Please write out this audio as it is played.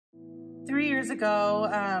3 years ago,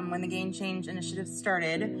 when the Game Change Initiative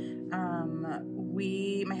started,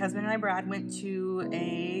 my husband and I, Brad, went to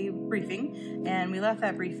a briefing, and we left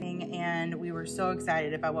that briefing and we were so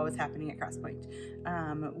excited about what was happening at Crosspoint.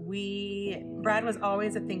 Brad was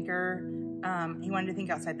always a thinker. He wanted to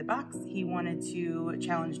think outside the box. He wanted to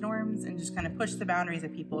challenge norms and just kind of push the boundaries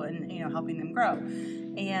of people and, helping them grow.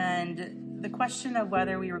 And the question of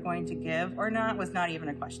whether we were going to give or not was not even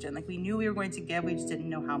a question. Like, we knew we were going to give, we just didn't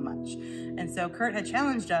know how much. And so Kurt had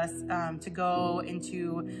challenged us to go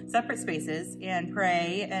into separate spaces and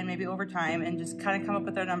pray, and maybe over time, and just kind of come up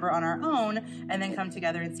with our number on our own, and then come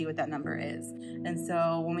together and see what that number is. And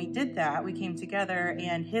so when we did that, we came together,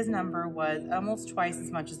 and his number was almost twice as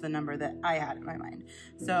much as the number that I had in my mind.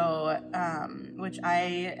 So, which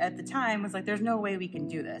I, at the time, was like, there's no way we can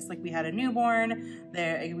do this. Like, we had a newborn,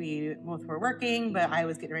 we both were working, but I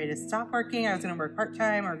was getting ready to stop working. I was going to work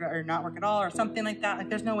part-time or not work at all or something like that. Like,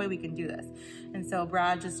 there's no way we can do this. And so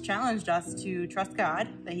Brad just challenged us to trust God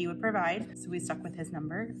that he would provide. So we stuck with his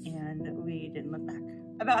number and we didn't look back.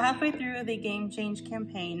 About halfway through the Game Change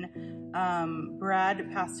campaign, Brad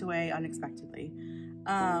passed away unexpectedly.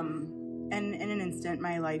 And in an instant,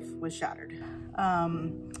 my life was shattered.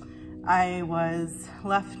 I was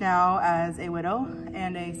left now as a widow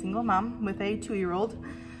and a single mom with a 2-year-old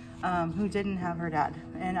who didn't have her dad,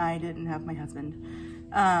 and I didn't have my husband.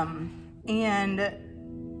 And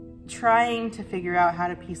trying to figure out how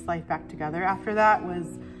to piece life back together after that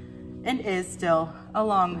was, and is still, a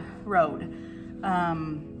long road.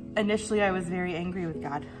 Initially, I was very angry with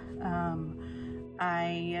God.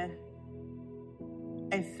 I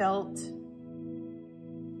felt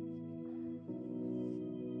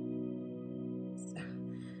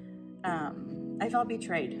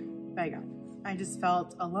betrayed by God. I just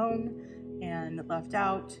felt alone and left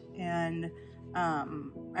out, and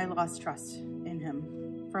I lost trust in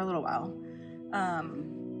him for a little while.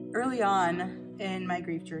 Early on in my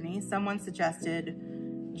grief journey, someone suggested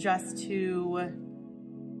just to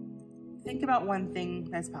think about one thing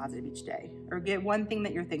that's positive each day, or get one thing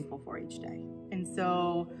that you're thankful for each day. And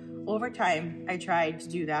so over time, I tried to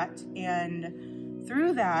do that, and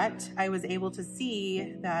through that, I was able to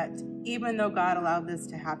see that even though God allowed this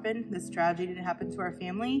to happen, this tragedy to happen to our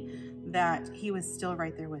family, that he was still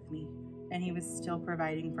right there with me, and he was still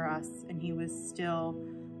providing for us, and he was still,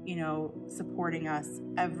 supporting us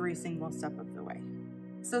every single step of the way.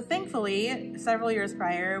 So thankfully, several years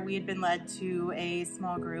prior, we had been led to a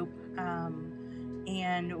small group,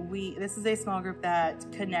 and this is a small group that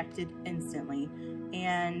connected instantly.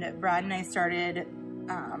 And Brad and I started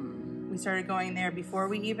going there before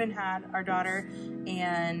we even had our daughter,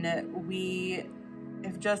 and we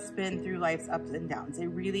have just been through life's ups and downs. It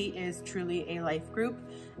really is truly a life group.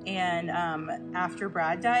 And after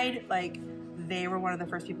Brad died, they were one of the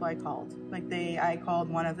first people I called. I called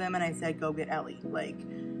one of them and I said, go get Ellie.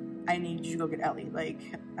 I need you to go get Ellie.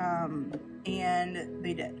 And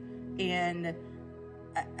they did. And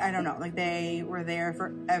I don't know, they were there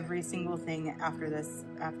for every single thing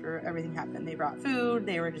after everything happened. They brought food,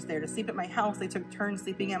 they were just there to sleep at my house. They took turns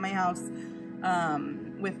sleeping at my house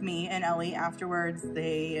with me and Ellie afterwards.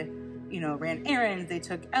 They, ran errands. They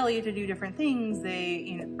took Ellie to do different things.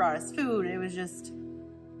 They, brought us food. It was just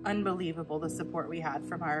unbelievable, the support we had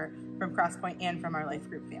from Crosspoint and from our life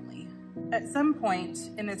group family. At some point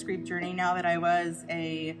in this grief journey, now that I was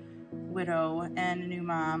a widow and a new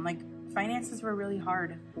mom, finances were really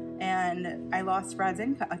hard, and I lost Brad's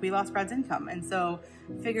income. We lost Brad's income. And so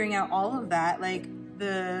figuring out all of that,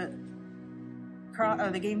 the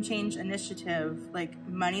Game Change Initiative,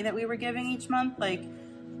 money that we were giving each month,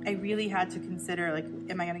 I really had to consider,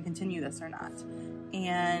 am I going to continue this or not?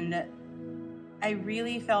 And I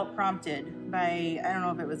really felt prompted by, I don't know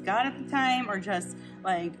if it was God at the time, or just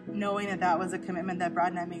knowing that was a commitment that Brad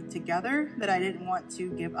and I made together that I didn't want to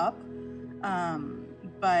give up.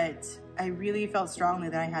 But I really felt strongly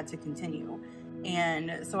that I had to continue.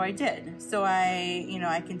 And so I did. So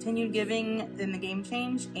I continued giving in the Game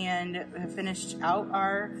Change and finished out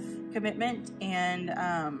our commitment. And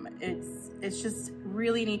it's just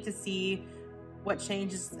really neat to see what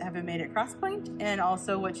changes have been made at Crosspoint, and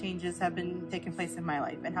also what changes have been taking place in my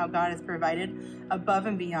life, and how God has provided above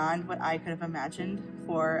and beyond what I could have imagined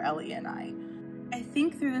for Ellie and I. I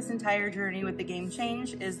think through this entire journey with the Game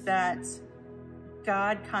Change is that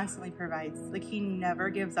God constantly provides. He never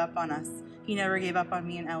gives up on us. He never gave up on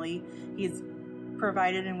me and Ellie. He's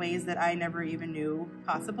provided in ways that I never even knew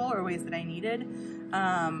possible, or ways that I needed.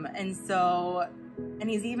 And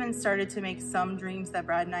he's even started to make some dreams that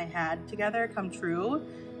Brad and I had together come true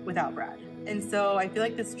without Brad. And so I feel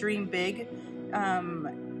like this Dream Big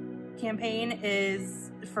campaign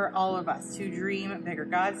is for all of us to dream bigger.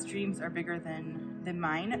 God's dreams are bigger than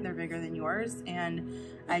mine. They're bigger than yours. And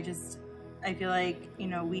I feel like, you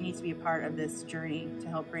know, we need to be a part of this journey to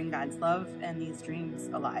help bring God's love and these dreams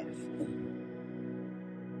alive.